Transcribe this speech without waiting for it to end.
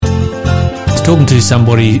talking to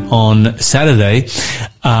somebody on Saturday.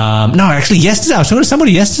 Yesterday. I was talking to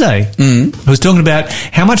somebody yesterday who was talking about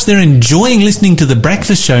how much they're enjoying listening to The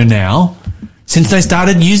Breakfast Show now since they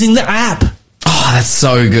started using the app. Oh, that's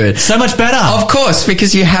so good. So much better. Of course,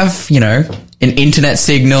 because you have, an internet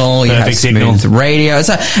signal, you have smooth radio.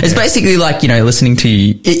 So it's basically like, listening to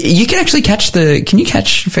you can actually catch can you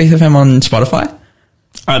catch Faith FM on Spotify?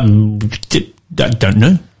 Don't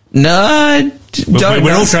know. No,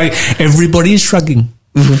 we're all shrugging. Everybody is shrugging.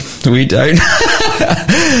 We don't.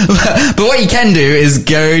 But what you can do is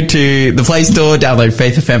go to the Play Store, download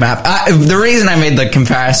Faith FM app. The reason I made the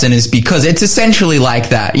comparison is because it's essentially like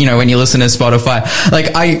that. When you listen to Spotify,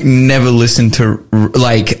 like I never listen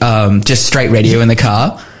to just straight radio in the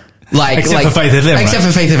car. Except for Faith FM, Except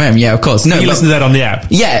for Faith FM, yeah, of course. No, you listen to that on the app.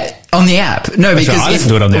 Yeah, on the app. No, because I listen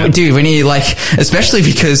to it on the app. Dude, when you especially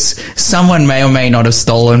because someone may or may not have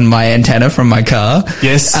stolen my antenna from my car.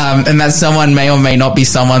 Yes. And that someone may or may not be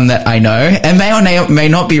someone that I know, and may or may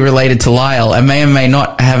not be related to Lyle, and may or may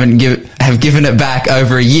not have given it back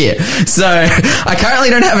over a year. So I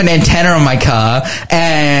currently don't have an antenna on my car,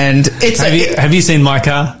 and it's. Have you seen my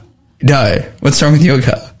car? No. What's wrong with your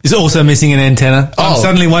car? It's also missing an antenna. Oh. I'm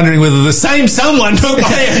suddenly wondering whether the same someone took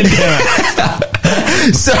my antenna.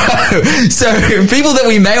 So people that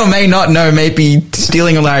we may or may not know may be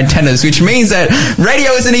stealing all our antennas, which means that radio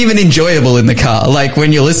isn't even enjoyable in the car. Like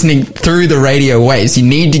when you're listening through the radio waves, you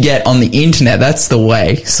need to get on the internet. That's the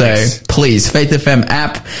way. So please, Faith FM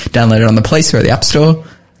app, download it on the Play Store or the App Store.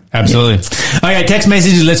 Absolutely. Okay, text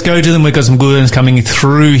messages, let's go to them. We've got some good ones coming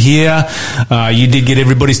through here. You did get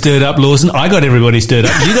everybody stirred up, Lawson. I got everybody stirred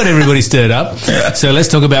up. You got everybody stirred up. So let's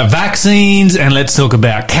talk about vaccines, and let's talk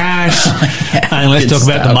about cash, and let's talk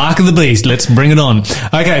about the mark of the beast. Let's bring it on.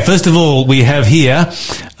 Okay, first of all, we have here,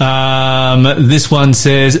 this one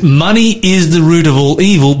says, money is the root of all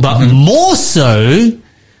evil, but more so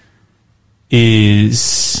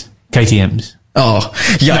is KTMs. Oh,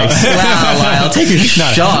 yikes. No. Wow, I'll take a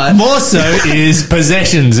shot. More so is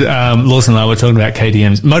possessions. Lawson and I were talking about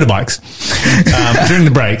KTMs, motorbikes, during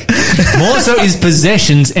the break. More so is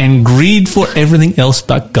possessions and greed for everything else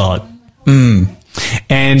but God.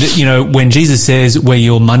 And, when Jesus says, where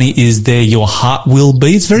your money is, there your heart will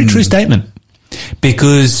be, it's a very true statement.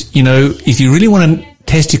 Because, if you really want to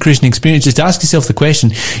test your Christian experience, just ask yourself the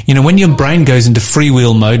question, when your brain goes into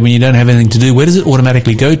freewheel mode, when you don't have anything to do, where does it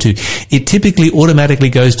automatically go to? It typically automatically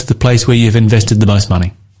goes to the place where you've invested the most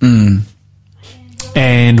money.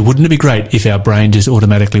 And wouldn't it be great if our brain just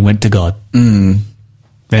automatically went to God?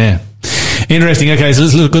 Yeah. Interesting. Okay, so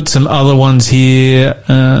let's look at some other ones here.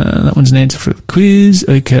 That one's an answer for the quiz.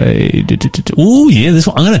 Okay. Oh yeah, this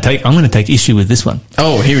one. I'm going to take issue with this one.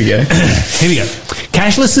 Oh, here we go. Here we go.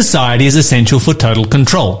 Cashless society is essential for total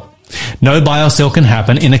control. No buy or sell can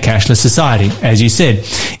happen in a cashless society. As you said,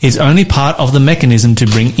 it's only part of the mechanism to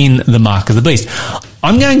bring in the mark of the beast.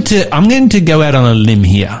 I'm going to go out on a limb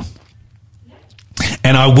here.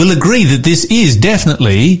 And I will agree that this is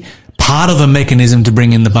definitely part of a mechanism to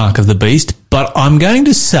bring in the mark of the beast, but I'm going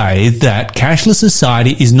to say that cashless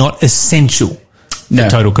society is not essential for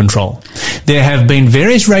total control. There have been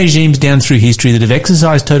various regimes down through history that have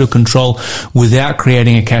exercised total control without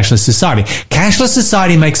creating a cashless society. Cashless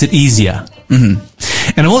society makes it easier. And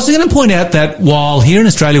I'm also going to point out that while here in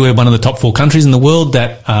Australia we're one of the top 4 countries in the world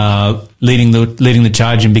that are leading the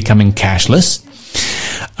charge in becoming cashless,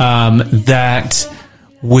 that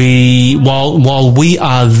while we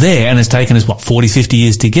are there, and it's taken us 40, 50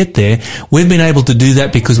 years to get there, we've been able to do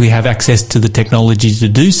that because we have access to the technology to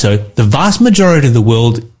do so. The vast majority of the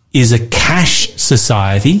world is a cash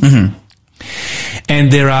society,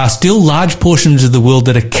 and there are still large portions of the world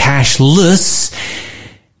that are cashless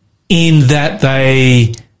in that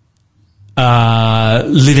they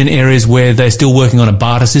live in areas where they're still working on a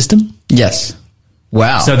barter system. Yes.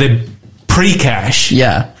 Wow. So they're pre-cash.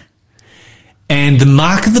 Yeah. And the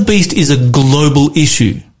mark of the beast is a global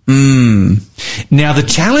issue. Now, the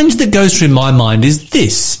challenge that goes through my mind is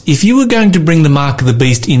this. If you were going to bring the mark of the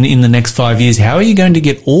beast in the next 5 years, how are you going to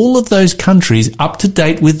get all of those countries up to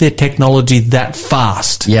date with their technology that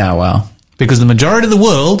fast? Yeah, wow. Because the majority of the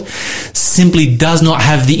world simply does not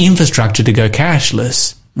have the infrastructure to go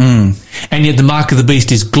cashless. And yet the mark of the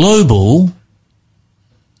beast is global.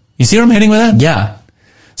 You see where I'm heading with that? Yeah.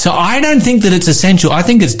 So I don't think that it's essential. I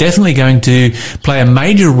think it's definitely going to play a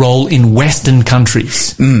major role in Western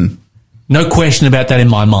countries. No question about that in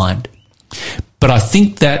my mind. But I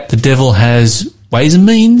think that the devil has ways and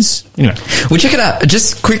means. Anyway. Well, check it out.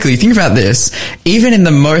 Just quickly, think about this. Even in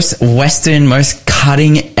the most Western, most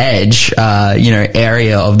cutting edge,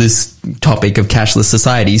 area of this topic of cashless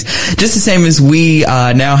societies, just the same as we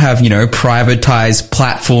now have, privatized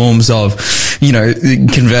platforms of,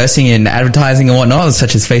 conversing and advertising and whatnot,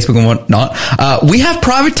 such as Facebook and whatnot. We have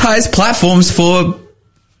privatized platforms for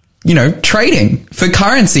trading, for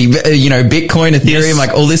currency, Bitcoin, Ethereum, yes.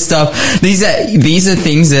 like all this stuff. These are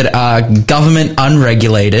things that are government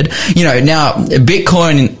unregulated. Now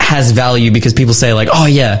Bitcoin has value because people say like, oh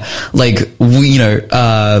yeah, like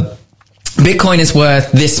Bitcoin is worth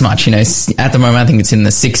this much, at the moment I think it's in the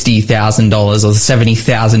 $60,000 or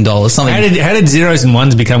 $70,000, something. How did zeros and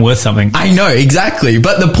ones become worth something? I know, exactly.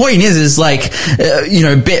 But the point is like,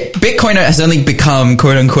 Bitcoin has only become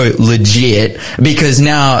quote unquote legit because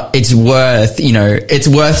now it's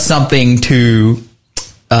worth something to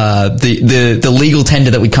the legal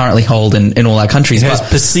tender that we currently hold in all our countries. It has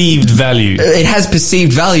perceived value. It has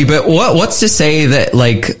perceived value, but what's to say that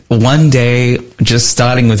like one day, just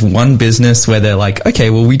starting with one business where they're like, okay,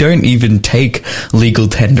 well, we don't even take legal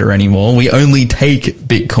tender anymore. We only take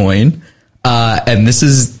Bitcoin. And this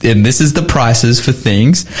is the prices for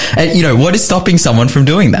things. And what is stopping someone from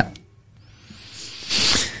doing that?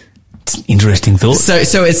 Interesting thought. So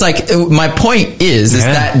it's like, my point is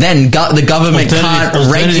that then the government can't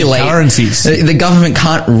regulate currencies. The government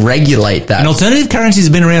can't regulate that. And alternative currencies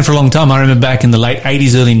have been around for a long time. I remember back in the late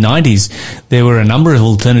 80s, early 90s, there were a number of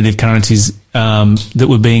alternative currencies that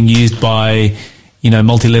were being used by,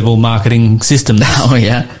 multi-level marketing systems. Oh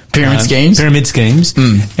yeah. Pyramid schemes.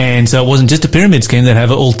 And so it wasn't just a pyramid scheme, that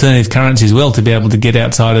have alternative currency as well to be able to get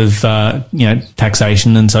outside of,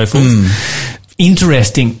 taxation and so forth.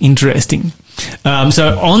 Interesting.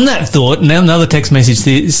 So on that thought, now another text message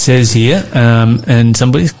says here, and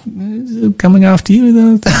somebody's coming after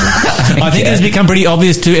you. I think it's become pretty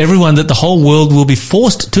obvious to everyone that the whole world will be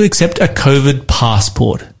forced to accept a COVID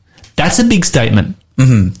passport. That's a big statement.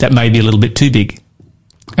 That may be a little bit too big.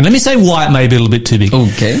 And let me say why it may be a little bit too big.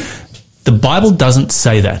 Okay. The Bible doesn't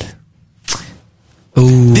say that.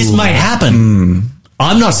 Ooh. This may happen.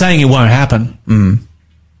 I'm not saying it won't happen.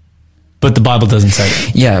 But the Bible doesn't say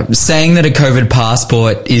that. Yeah, saying that a COVID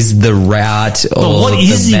passport is the route or But what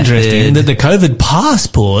is interesting, that the COVID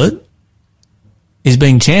passport is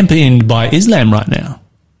being championed by Islam right now.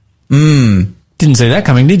 Didn't see that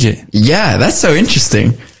coming, did you? Yeah, that's so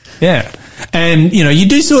interesting. Yeah. And, you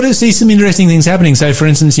do sort of see some interesting things happening. So, for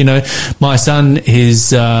instance, my son,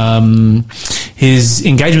 his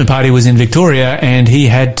engagement party was in Victoria, and he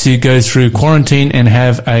had to go through quarantine and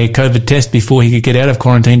have a COVID test before he could get out of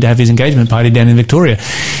quarantine to have his engagement party down in Victoria.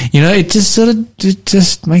 It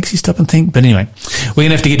just makes you stop and think. But anyway, we're going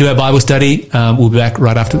to have to get to our Bible study. We'll be back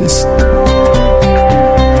right after this.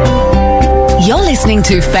 You're listening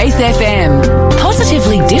to Faith FM,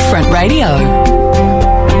 positively different radio.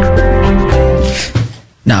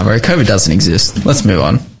 Nah, bro, COVID doesn't exist. Let's move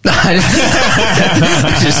on. I'm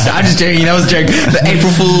just joking. That was a joke. The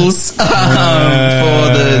April Fools for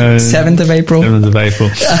the 7th of April. 7th of April.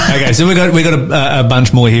 Okay, so we got a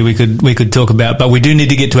bunch more here we could talk about, but we do need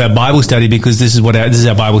to get to our Bible study because this is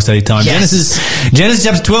our Bible study time. Yes. Genesis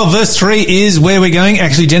chapter 12 verse 3 is where we're going.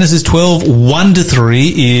 Actually, Genesis 12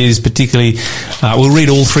 1-3 is particularly. We'll read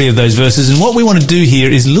all three of those verses, and what we want to do here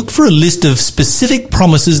is look for a list of specific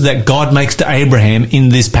promises that God makes to Abraham in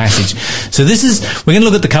this passage. So we're going to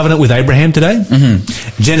look at the covenant with Abraham today.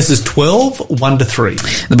 Genesis 12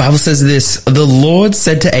 1-3. The Bible says this: the Lord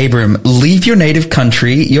said to Abram, leave your native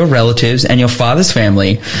country, your relatives, and your father's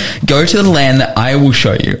family. Go to the land that I will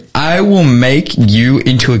show you. I will make you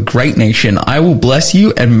into a great nation. I will bless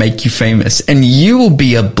you and make you famous, and you will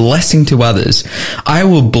be a blessing to others. I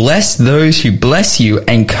will bless those who bless you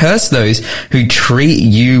and curse those who treat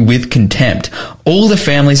you with contempt. All the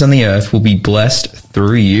families on the earth will be blessed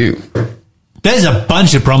through you. There's a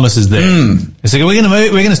bunch of promises there. So we're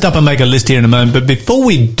going to stop and make a list here in a moment. But before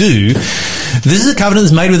we do, this is a covenant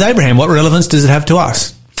that's made with Abraham. What relevance does it have to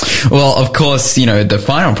us? Well, of course, the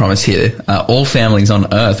final promise here, all families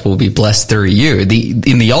on earth will be blessed through you.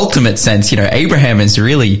 In the ultimate sense, Abraham is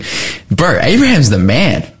really, Abraham's the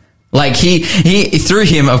man. Like he through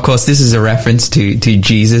him, of course, this is a reference to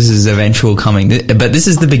Jesus' eventual coming. But this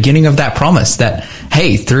is the beginning of that promise that,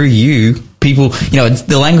 hey, through you, people,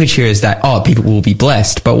 the language here is that, people will be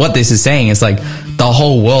blessed. But what this is saying is like the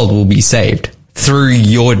whole world will be saved through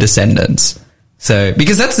your descendants. So,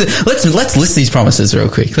 because let's list these promises real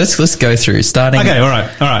quick. Let's go through starting. Okay. All right.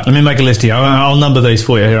 Let me make a list here. I'll number these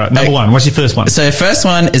for you. All right. Number one. What's your first one? So the first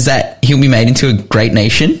one is that he'll be made into a great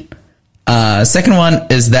nation. Second one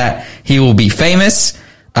is that he will be famous.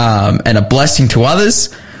 and a blessing to others.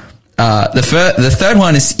 The third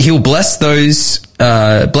one is he'll bless those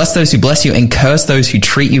who bless you and curse those who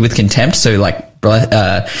treat you with contempt. So like,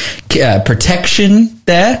 protection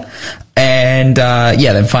there. And,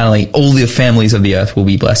 then finally, all the families of the earth will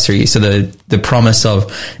be blessed through you. So the promise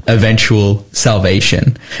of eventual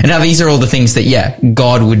salvation. And now these are all the things that,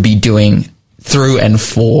 God would be doing through and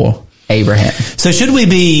for Abraham. So should we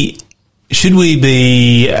be,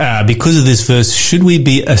 because of this verse, should we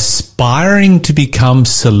be aspiring to become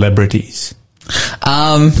celebrities?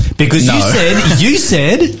 Because no. you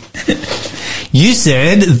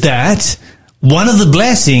said that one of the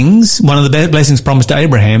blessings promised to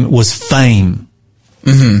Abraham was fame.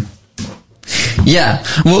 Mm-hmm. Yeah.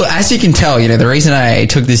 Well, as you can tell, the reason I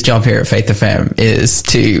took this job here at Faith FM is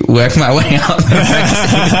to work my way up.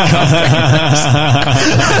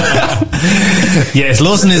 Yes,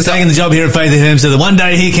 Lawson is taking the job here at Faith FM so that one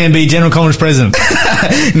day he can be General Conference President.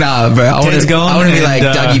 Nah, bro. I want to be like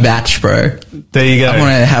Dougie Batch, bro. There you go. I want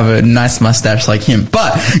to have a nice mustache like him.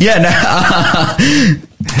 But,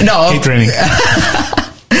 no. Keep dreaming.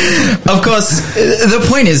 Of course, the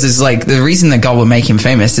point is like the reason that God will make him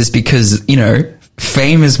famous is because,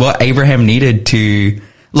 fame is what Abraham needed to,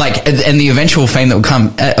 like, and the eventual fame that will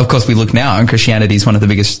come. Of course, we look now and Christianity is one of the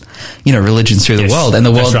biggest, religions through the world, and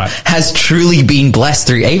the world has truly been blessed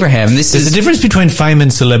through Abraham. There's a difference between fame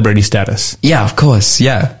and celebrity status. Yeah, of course.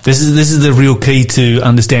 Yeah. This is the real key to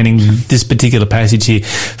understanding this particular passage here.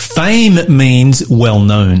 Fame means well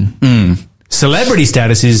known. Celebrity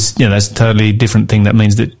status is, that's a totally different thing. That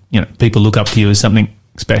means that, people look up to you as something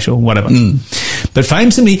special, whatever. But fame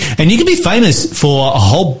to me, and you can be famous for a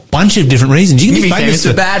whole bunch of different reasons. You can be famous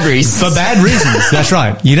for bad reasons. For bad reasons, that's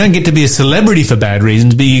right. You don't get to be a celebrity for bad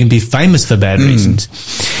reasons, but you can be famous for bad reasons.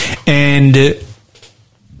 And,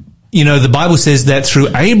 the Bible says that through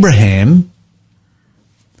Abraham,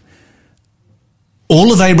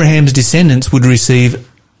 all of Abraham's descendants would receive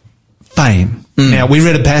fame. Now, we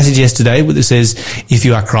read a passage yesterday that says, if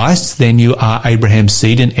you are Christ, then you are Abraham's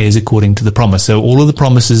seed and heirs according to the promise. So all of the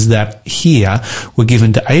promises that here were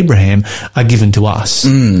given to Abraham are given to us.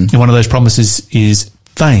 And one of those promises is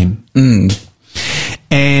fame.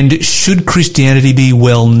 And should Christianity be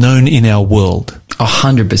well known in our world?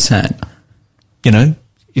 100%.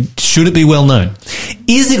 Should it be well known?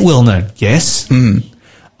 Is it well known? Yes.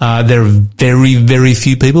 There are very, very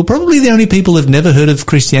few people. Probably the only people who've never heard of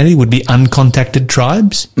Christianity would be uncontacted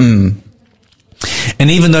tribes. And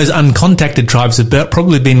even those uncontacted tribes have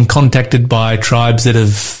probably been contacted by tribes that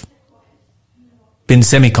have been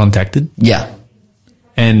semi-contacted. Yeah.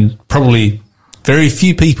 And probably very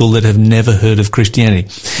few people that have never heard of Christianity.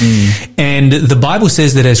 And the Bible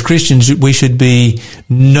says that as Christians, we should be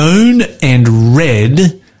known and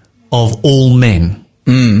read of all men.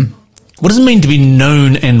 What does it mean to be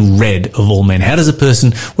known and read of all men? What does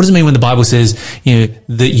it mean when the Bible says,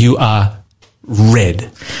 that you are read?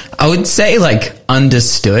 I would say like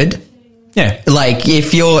understood. Yeah. Like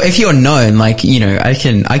if you're known, like, I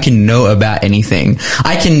can know about anything.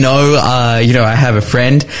 I can know, I have a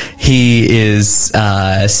friend, he is,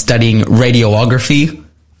 studying radiography.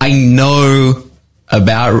 I know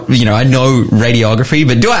about, I know radiography,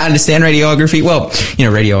 but do I understand radiography? Well,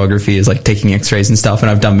 radiography is like taking x-rays and stuff, and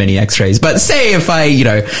I've done many x-rays. But say if I,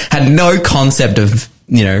 had no concept of,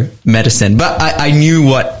 medicine, but I knew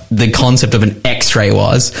what the concept of an x-ray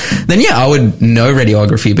was, then I would know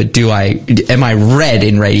radiography, but am I read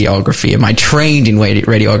in radiography? Am I trained in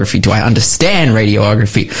radiography? Do I understand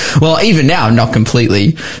radiography? Well, even now, not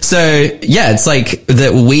completely. So it's like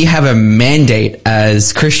that we have a mandate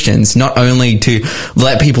as Christians, not only to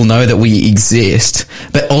let people know that we exist,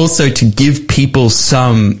 but also to give people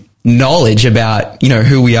some knowledge about,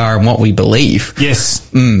 who we are and what we believe. Yes.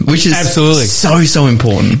 Which is absolutely so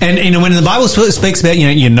important. And, when the Bible speaks about,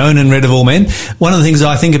 you're known and read of all men, one of the things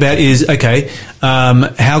I think about is,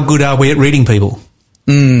 how good are we at reading people?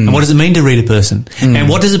 And what does it mean to read a person? And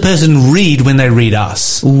what does a person read when they read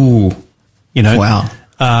us? Ooh. Wow.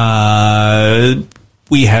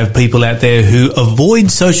 We have people out there who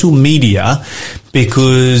avoid social media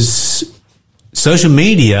because social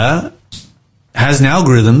media has an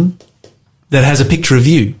algorithm that has a picture of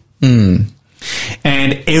you. And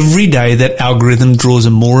every day that algorithm draws a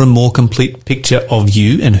more and more complete picture of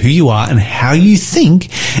you and who you are and how you think.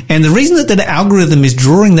 And the reason that algorithm is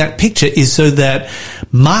drawing that picture is so that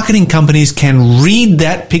marketing companies can read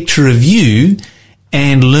that picture of you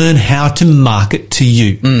and learn how to market to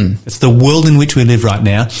you. It's the world in which we live right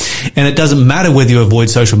now. And it doesn't matter whether you avoid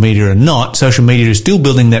social media or not. Social media is still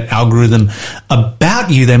building that algorithm about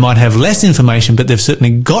you. They might have less information, but they've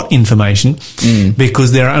certainly got information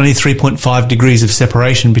because there are only 3.5 degrees of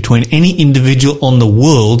separation between any individual on the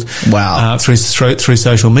world through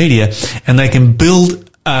social media. And they can build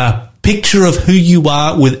a picture of who you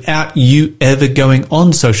are without you ever going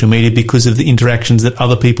on social media because of the interactions that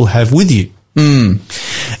other people have with you. And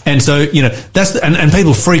so, that's and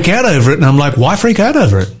people freak out over it, and I'm like, why freak out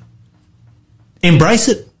over it? Embrace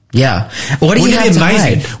it. Yeah. What do you have to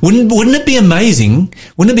hide? Wouldn't it be amazing?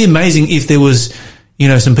 Wouldn't it be amazing if there was,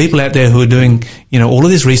 some people out there who are doing, all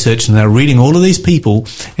of this research, and they're reading all of these people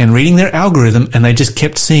and reading their algorithm, and they just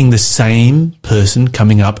kept seeing the same person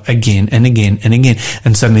coming up again and again and again.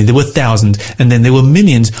 And suddenly there were thousands, and then there were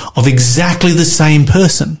millions of exactly the same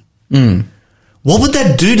person. What would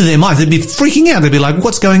that do to their minds? They'd be freaking out. They'd be like,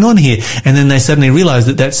 what's going on here? And then they suddenly realize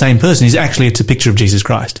that same person is actually, it's a picture of Jesus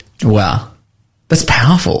Christ. Wow. That's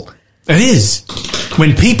powerful. It is.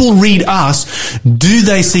 When people read us, do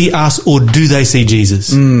they see us or do they see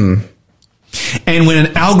Jesus? And when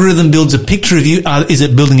an algorithm builds a picture of you, is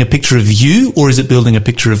it building a picture of you or is it building a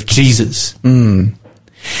picture of Jesus? And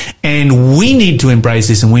we need to embrace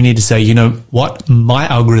this, and we need to say, you know what? My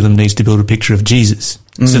algorithm needs to build a picture of Jesus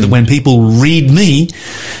so that when people read me,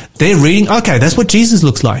 they're reading, okay, that's what Jesus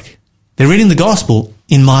looks like. They're reading the gospel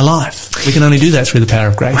in my life. We can only do that through the power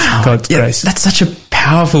of grace. Wow. God's grace. That's such a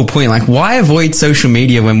powerful point. Like, why avoid social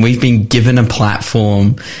media when we've been given a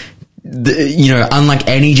platform, unlike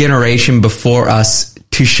any generation before us,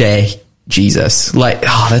 to share Jesus? Like,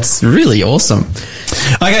 that's really awesome.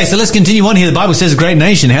 Okay, so let's continue on here. The Bible says a great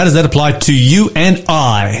nation. How does that apply to you and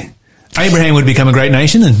I? Abraham would become a great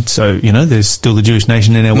nation, and so, there's still the Jewish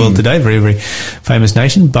nation in our world today, very, very famous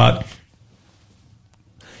nation, but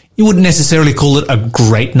you wouldn't necessarily call it a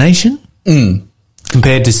great nation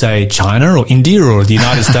compared to, say, China or India or the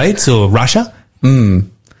United States or Russia.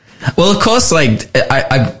 Well, of course, I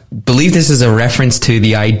believe this is a reference to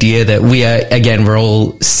the idea that we're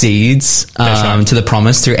all seeds right. to the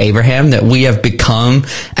promise through Abraham, that we have become,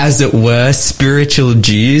 as it were, spiritual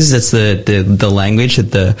Jews. That's the language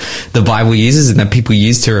that the Bible uses and that people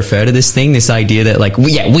use to refer to this thing, this idea that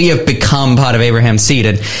we have become part of Abraham's seed.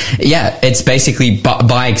 And it's basically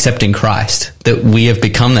by accepting Christ that we have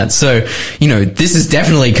become that. So, this has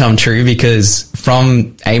definitely come true, because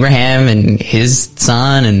from Abraham and his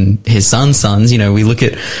son and his son's sons, we look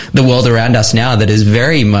at the world around us now that is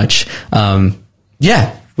very much, we're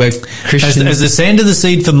Christian. As the sand of the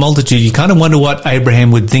seed for multitude, you kind of wonder what Abraham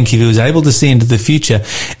would think if he was able to see into the future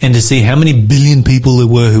and to see how many billion people there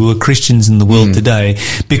were who were Christians in the world today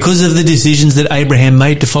because of the decisions that Abraham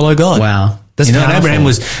made to follow God. Wow. That's and Abraham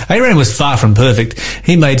was far from perfect.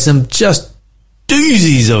 He made some just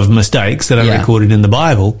doozies of mistakes that are recorded in the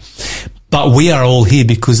Bible. But we are all here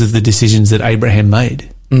because of the decisions that Abraham made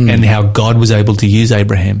and how God was able to use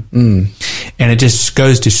Abraham. And it just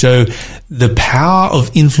goes to show the power of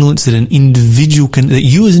influence that that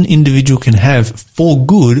you as an individual can have for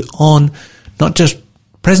good on not just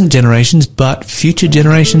present generations, but future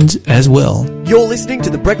generations as well. You're listening to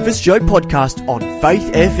the Breakfast Show podcast on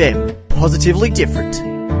Faith FM. Positively different.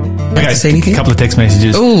 Okay, say anything? A couple of text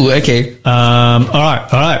messages. Oh, okay. All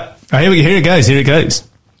right. Here it goes.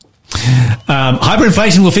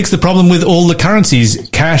 Hyperinflation will fix the problem with all the currencies,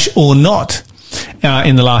 cash or not,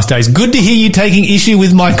 in the last days. Good to hear you taking issue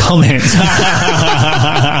with my comments.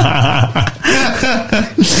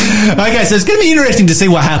 Okay, so it's going to be interesting to see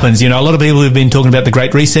what happens. A lot of people have been talking about the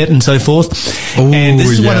Great Reset and so forth. Ooh, and this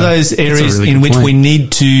is one of those areas in which we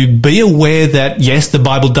need to be aware that, yes, the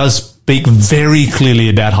Bible does speak very clearly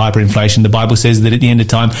about hyperinflation. The Bible says that at the end of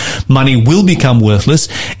time, money will become worthless,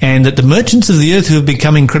 and that the merchants of the earth who have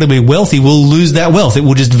become incredibly wealthy will lose that wealth. It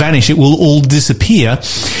will just vanish. It will all disappear,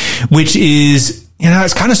 which is,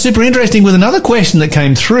 it's kind of super interesting with another question that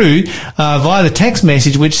came through via the text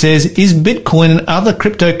message, which says, is Bitcoin and other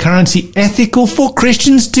cryptocurrency ethical for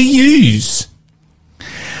Christians to use?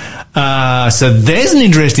 So there's an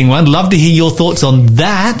interesting one. Love to hear your thoughts on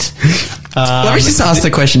that. Let me just ask the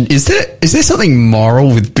question: Is there something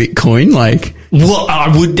moral with Bitcoin? Well, I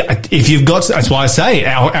would, if you've got, that's why I say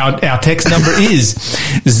our text number is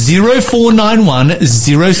 0491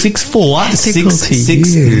 064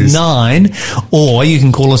 669, or you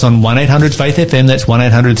can call us on 1-800-FAITH-FM. That's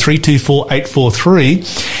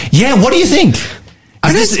 1-800-324-843. Yeah, what do you think?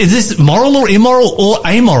 Is this moral or immoral or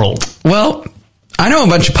amoral? Well, I know a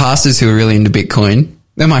bunch of pastors who are really into Bitcoin.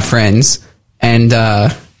 They're my friends, and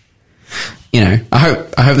I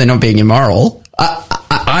hope they're not being immoral.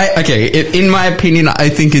 In my opinion, I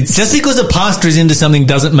think it's Just because a pastor is into something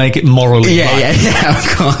doesn't make it morally right. Yeah, of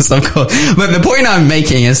course. But the point I'm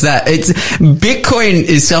making is that Bitcoin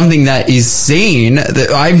is something that is seen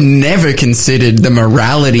that I've never considered the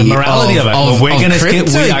morality of it. Well, we are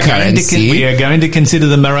going to consider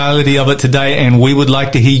the morality of it today, and we would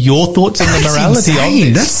like to hear your thoughts on the morality of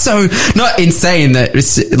it. That's so not insane that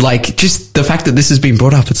it's like just the fact that this has been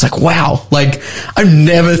brought up. It's like, wow, like I've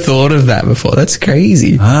never thought of that before. That's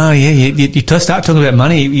crazy. Oh, yeah. You start talking about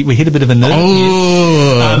money, we hit a bit of a nerve.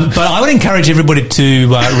 But I would encourage everybody to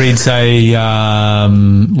read, say,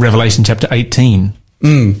 Revelation chapter 18.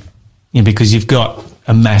 Because you've got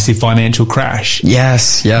a massive financial crash.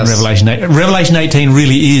 Yes. In Revelation 8. Revelation 18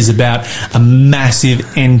 really is about a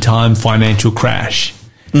massive end-time financial crash.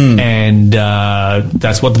 And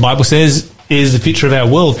that's what the Bible says is the future of our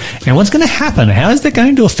world. And what's going to happen? How is that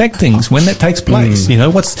going to affect things when that takes place? You know,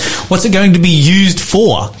 what's it going to be used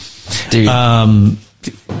for?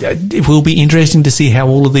 It will be interesting to see how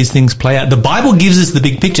all of these things play out. The Bible gives us the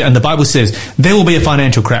big picture, and the Bible says there will be a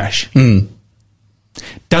financial crash.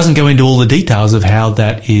 Doesn't go into all the details of how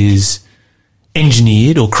that is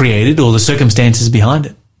engineered or created or the circumstances behind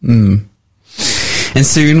it. And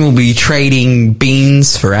soon we'll be trading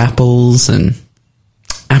beans for apples and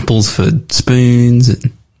apples for spoons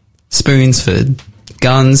and spoons for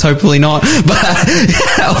guns. Hopefully not. But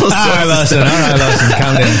all right, Larson.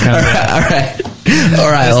 Calm down. All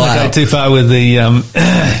right. Let's not go too far with the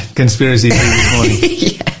conspiracy theory this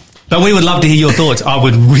morning. But we would love to hear your thoughts. I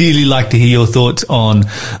would really like to hear your thoughts on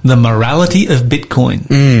the morality of Bitcoin.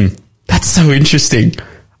 That's so interesting.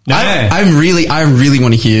 Yeah. I really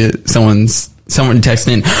want to hear someone text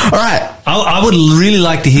in. All right. I would really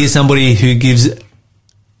like to hear somebody who gives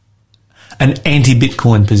an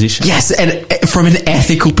anti-Bitcoin position. Yes, and from an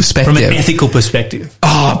ethical perspective.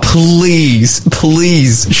 Oh, please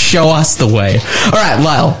show us the way. All right,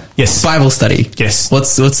 Lyle. Yes. Bible study. Yes.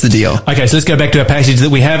 What's the deal? Okay, so let's go back to our passage that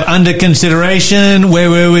we have under consideration. Where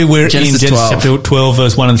were we? We're Genesis in Genesis 12. chapter 12,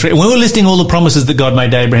 verse 1 and 3. We were listing all the promises that God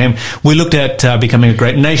made to Abraham. We looked at becoming a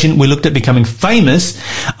great nation. We looked at becoming famous.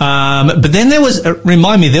 But then there was, there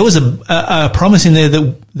was a promise in there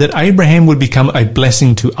that Abraham would become a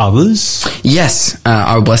blessing to others. Yes.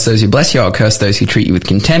 I will bless those who bless you. I will curse those who treat you with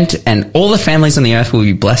contempt. And all the families on the earth will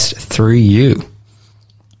be blessed through you.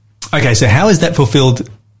 Okay, so how is that fulfilled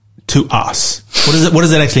to us? What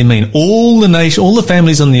does that actually mean? All the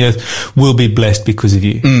families on the earth will be blessed because of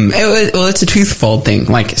you. Well, it's a twofold thing.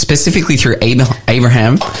 Like specifically through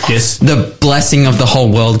Abraham, yes, the blessing of the whole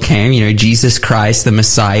world came. You know, Jesus Christ, the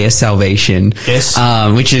Messiah, salvation. Yes,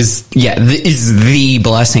 which is is the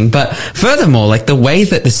blessing. But furthermore, like the way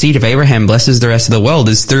that the seed of Abraham blesses the rest of the world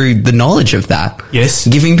is through the knowledge of that. Yes,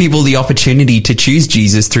 giving people the opportunity to choose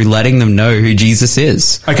Jesus through letting them know who Jesus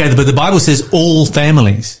is. Okay, but the Bible says all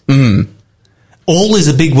families. All is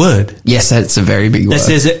a big word. Yes, that's a very big word. That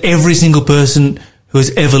says that every single person who has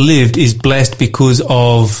ever lived is blessed because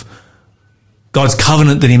of God's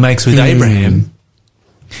covenant that he makes with Abraham.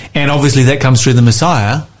 And obviously that comes through the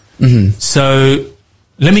Messiah. So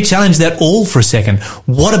let me challenge that all for a second.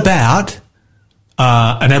 What about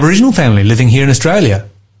an Aboriginal family living here in Australia?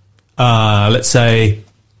 Let's say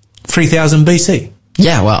 3000 BC.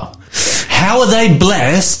 Yeah, well. How are they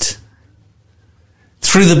blessed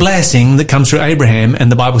through the blessing that comes through Abraham?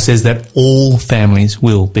 And the Bible says that all families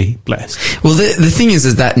will be blessed. Well, the thing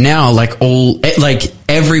is that now,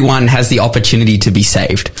 everyone has the opportunity to be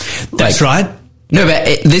saved. That's right. No,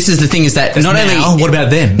 but this is the thing is that not now, only... What about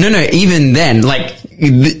then? No, even then,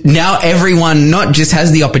 now everyone not just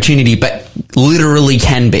has the opportunity, but literally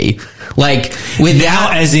can be. Now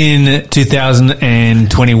as in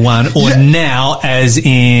 2021 or now as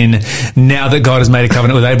in now that God has made a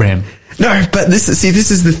covenant with Abraham? No, but this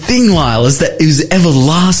is the thing, Lyle, is that it was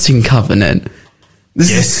everlasting covenant.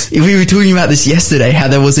 We were talking about this yesterday, how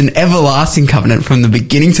there was an everlasting covenant from the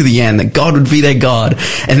beginning to the end, that God would be their God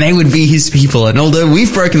and they would be his people. And although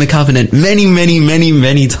we've broken the covenant many, many, many,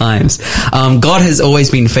 many times, God has always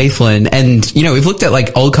been faithful. And we've looked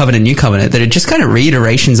at Old Covenant, New Covenant, that are just kind of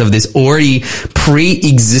reiterations of this already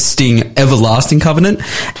pre-existing everlasting covenant.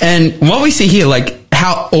 And what we see here,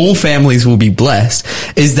 how all families will be blessed,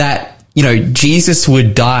 is that, Jesus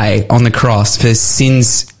would die on the cross for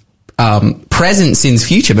sins, present sins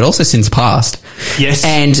future, but also sins past. Yes.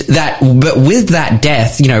 But with that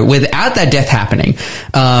death, without that death happening,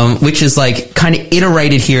 which is kind of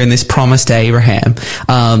iterated here in this promise to Abraham,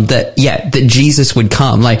 that Jesus would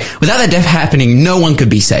come. Without that death happening, no one could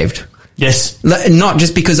be saved. Yes. Not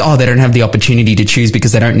just because, they don't have the opportunity to choose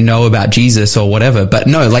because they don't know about Jesus or whatever, but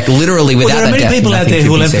no, like literally without there are many people out there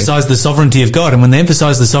who will emphasize the sovereignty of God, and when they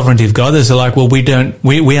emphasize the sovereignty of God, they're like, well, we don't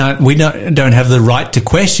have the right to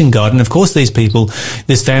question God. And of course these people,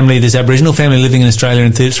 this Aboriginal family living in Australia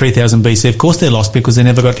in 3000 BC, of course they're lost because they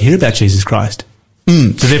never got to hear about Jesus Christ.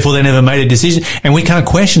 So therefore they never made a decision, and we can't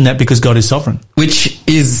question that because God is sovereign. Which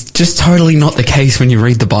is just totally not the case when you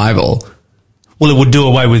read the Bible. Well, it would do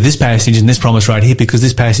away with this passage and this promise right here, because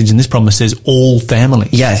this passage and this promise says all family.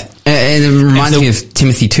 Yeah. And it reminds me of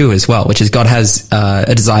Timothy 2 as well, which is God has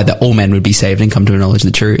a desire that all men would be saved and come to a knowledge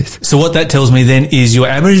of the truth. So what that tells me then is your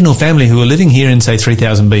Aboriginal family who are living here in, say,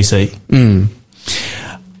 3000 BC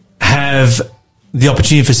have the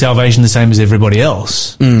opportunity for salvation the same as everybody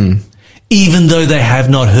else, even though they have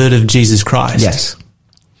not heard of Jesus Christ. Yes.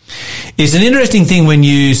 It's an interesting thing when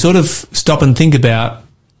you sort of stop and think about,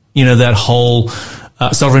 that whole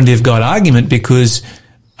sovereignty of God argument, because,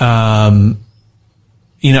 and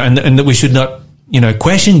that we should not,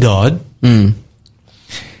 question God. The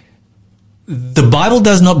Bible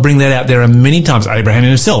does not bring that out. There are many times, Abraham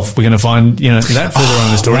himself, we're going to find, that further on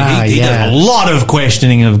in the story. Wow, he does a lot of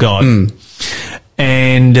questioning of God.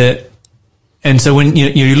 And so when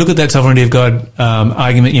you look at that sovereignty of God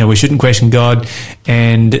argument, we shouldn't question God,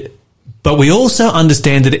 but we also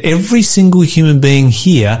understand that every single human being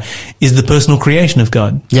here is the personal creation of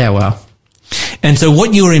God. Yeah, wow. And so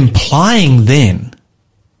what you're implying then,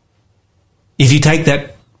 if you take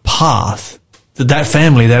that path, that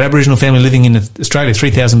family, that Aboriginal family living in Australia,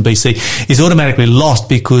 3000 BC, is automatically lost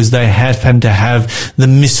because they happen to have the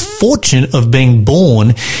misfortune of being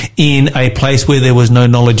born in a place where there was no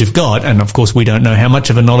knowledge of God. And of course, we don't know how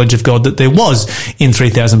much of a knowledge of God that there was in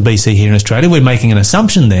 3000 BC here in Australia. We're making an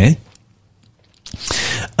assumption there.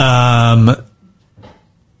 But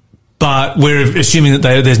we're assuming that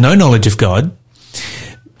there's no knowledge of God.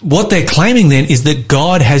 What they're claiming then is that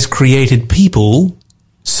God has created people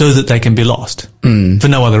so that they can be lost for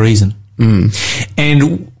no other reason.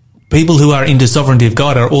 And people who are into sovereignty of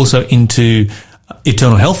God are also into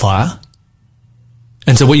eternal hellfire.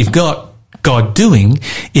 And so what you've got God doing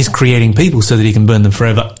is creating people so that he can burn them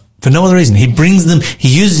forever for no other reason. He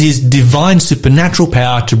uses his divine supernatural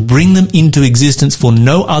power to bring them into existence for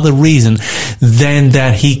no other reason than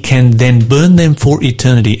that he can then burn them for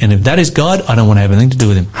eternity. And if that is God, I don't want to have anything to do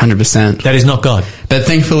with him. 100%. That is not God. But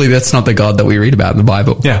thankfully, that's not the God that we read about in the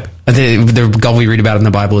Bible. Yeah. The God we read about in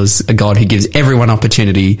the Bible is a God who gives everyone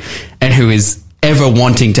opportunity and who is ever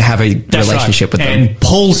wanting to have a relationship with them. And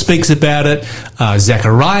Paul speaks about it.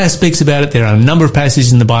 Zechariah speaks about it. There are a number of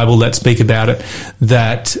passages in the Bible that speak about it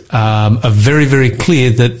that are very, very clear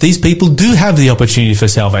that these people do have the opportunity for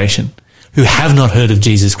salvation who have not heard of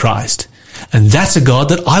Jesus Christ. And that's a God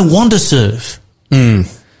that I want to serve. The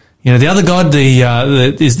other God,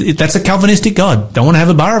 that's a Calvinistic God. Don't want to have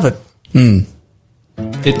a bar of it.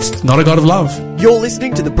 It's not a God of love. You're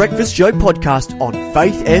listening to the Breakfast Show podcast on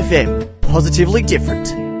Faith FM. Positively different.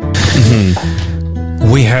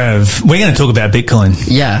 We're going to talk about Bitcoin.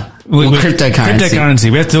 Yeah. Cryptocurrency.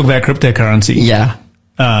 We have to talk about cryptocurrency. Yeah.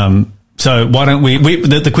 So why don't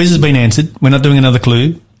the quiz has been answered. We're not doing another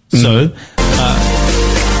clue. So,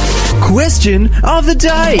 question of the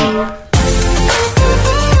day.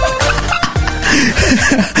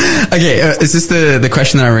 Okay, is this the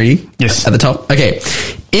question that I'm reading? Yes. At the top? Okay.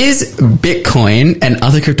 Is Bitcoin and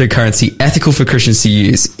other cryptocurrency ethical for Christians to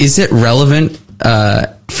use? Is it relevant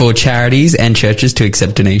for charities and churches to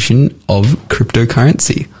accept donation of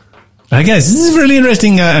cryptocurrency? Okay, so this is really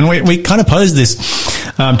interesting, and we kind of posed this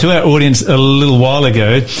to our audience a little while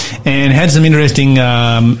ago and had some interesting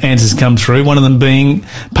answers come through, one of them being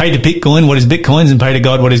pay to Bitcoin, what is Bitcoins, and pay to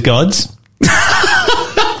God, what is God's?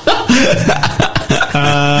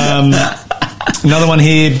 Another one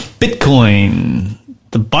here, Bitcoin.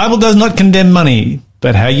 The Bible does not condemn money,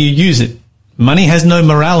 but how you use it. Money has no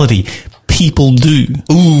morality. People do.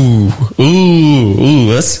 Ooh.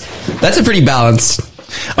 That's a pretty balanced.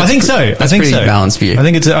 I think so. That's a pretty balanced view. I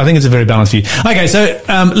think it's a very balanced view. Okay, so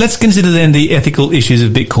let's consider then the ethical issues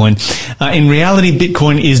of Bitcoin. In reality,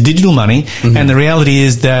 Bitcoin is digital money, and the reality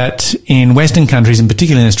is that in Western countries, and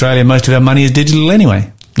particularly in Australia, most of our money is digital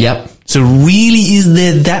anyway. Yep. So really, is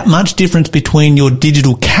there that much difference between your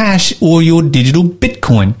digital cash or your digital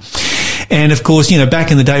Bitcoin? And of course,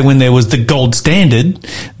 back in the day when there was the gold standard,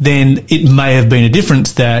 then it may have been a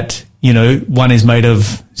difference that, one is made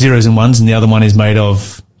of zeros and ones and the other one is made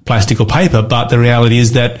of plastic or paper. But the reality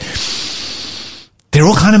is that they're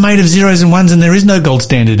all kind of made of zeros and ones and there is no gold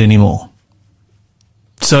standard anymore.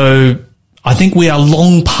 So I think we are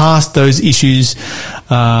long past those issues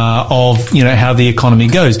of, you know, how the economy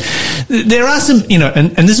goes. There are some, you know,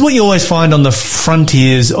 and this is what you always find on the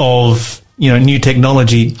frontiers of, you know, new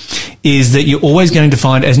technology, is that you're always going to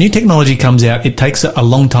find, as new technology comes out, it takes a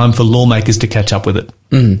long time for lawmakers to catch up with it.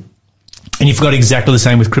 Mm. And you've got exactly the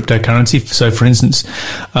same with cryptocurrency. So, for instance,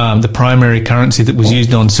 the primary currency that was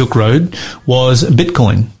used on Silk Road was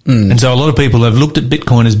Bitcoin. Mm. And so a lot of people have looked at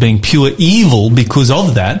Bitcoin as being pure evil because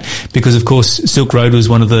of that, because, of course, Silk Road was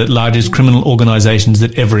one of the largest criminal organizations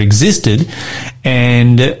that ever existed.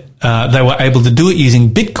 And they were able to do it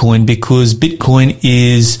using Bitcoin because Bitcoin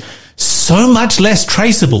is so much less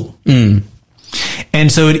traceable. Mm. And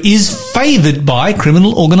so it is favored by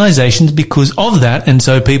criminal organizations because of that. And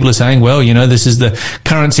so people are saying, well, you know, this is the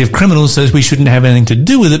currency of criminals, so we shouldn't have anything to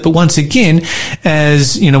do with it. But once again,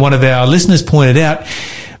 as, you know, one of our listeners pointed out,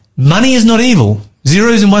 money is not evil.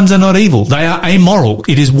 Zeros and ones are not evil. They are amoral.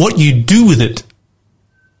 It is what you do with it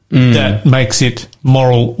that makes it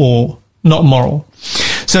moral or not moral.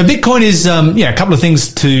 So Bitcoin is, a couple of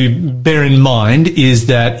things to bear in mind is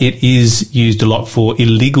that it is used a lot for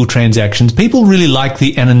illegal transactions. People really like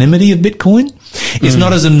the anonymity of Bitcoin. It's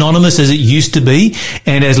not as anonymous as it used to be.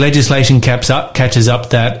 And as legislation catches up,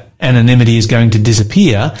 that anonymity is going to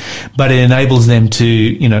disappear, but it enables them to,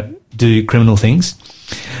 you know, do criminal things.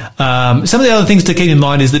 Some of the other things to keep in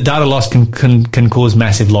mind is that data loss can cause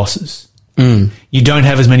massive losses. You don't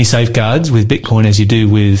have as many safeguards with Bitcoin as you do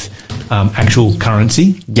with actual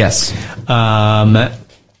currency. Yes.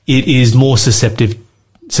 It is more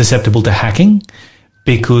susceptible to hacking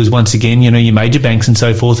because, once again, you know, your major banks and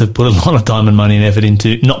so forth have put a lot of time and money and effort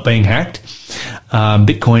into not being hacked.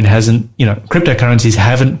 Bitcoin hasn't, you know, cryptocurrencies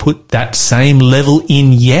haven't put that same level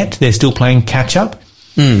in yet. They're still playing catch up.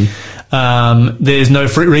 There's no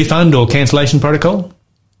free refund or cancellation protocol.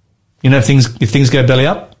 You know, if things go belly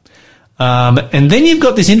up. And then you've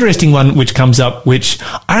got this interesting one which comes up, which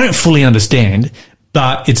I don't fully understand,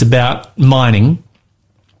 but it's about mining.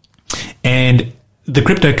 And the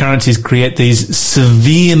cryptocurrencies create these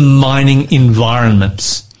severe mining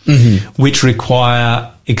environments, which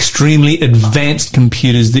require extremely advanced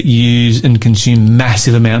computers that use and consume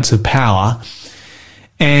massive amounts of power.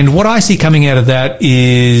 And what I see coming out of that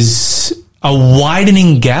is a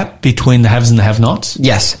widening gap between the haves and the have-nots.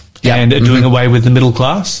 Yes. Yep. And doing away with the middle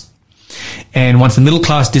class. And once the middle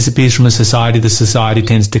class disappears from a society, the society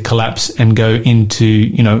tends to collapse and go into,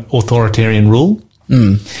 you know, authoritarian rule.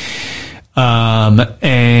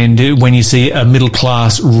 And when you see a middle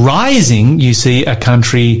class rising, you see a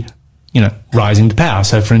country, you know, rising to power.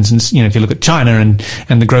 So, for instance, you know, if you look at China and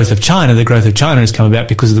the growth of China has come about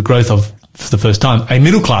because of the growth of, for the first time, a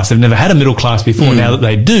middle class. They've never had a middle class before. Now that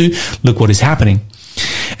they do, look what is happening.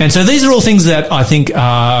 And so these are all things that I think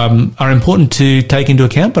are important to take into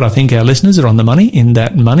account, but I think our listeners are on the money in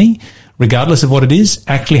that money, regardless of what it is,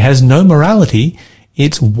 actually has no morality.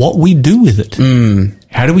 It's what we do with it.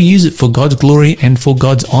 How do we use it for God's glory and for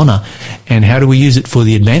God's honor? And how do we use it for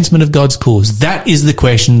the advancement of God's cause? That is the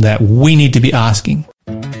question that we need to be asking.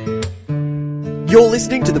 You're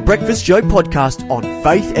listening to the Breakfast Show podcast on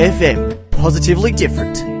Faith FM. Positively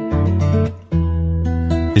different.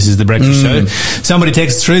 This is the Breakfast Show. Somebody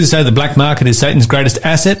texts through to say the black market is Satan's greatest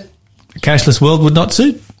asset. A cashless world would not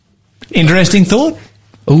suit. Interesting thought.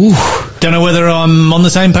 Ooh. Don't know whether I'm on the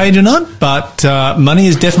same page or not, but money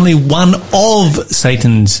is definitely one of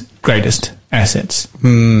Satan's greatest assets.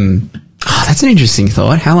 Oh, that's an interesting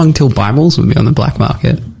thought. How long till Bibles will be on the black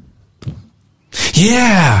market?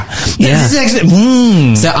 Yeah. Yeah. This is actually,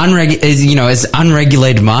 So as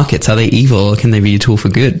unregulated markets, are they evil or can they be a tool for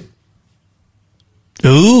good?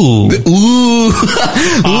 Ooh.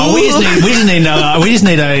 Oh, we just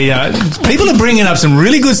need a, people are bringing up some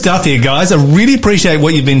really good stuff here, guys. I really appreciate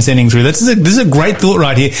what you've been sending through. This is a great thought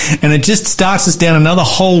right here. And it just starts us down another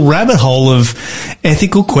whole rabbit hole of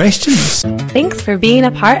ethical questions. Thanks for being a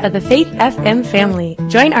part of the Faith FM family.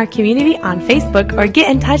 Join our community on Facebook or get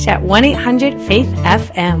in touch at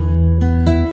 1-800-FAITH-FM.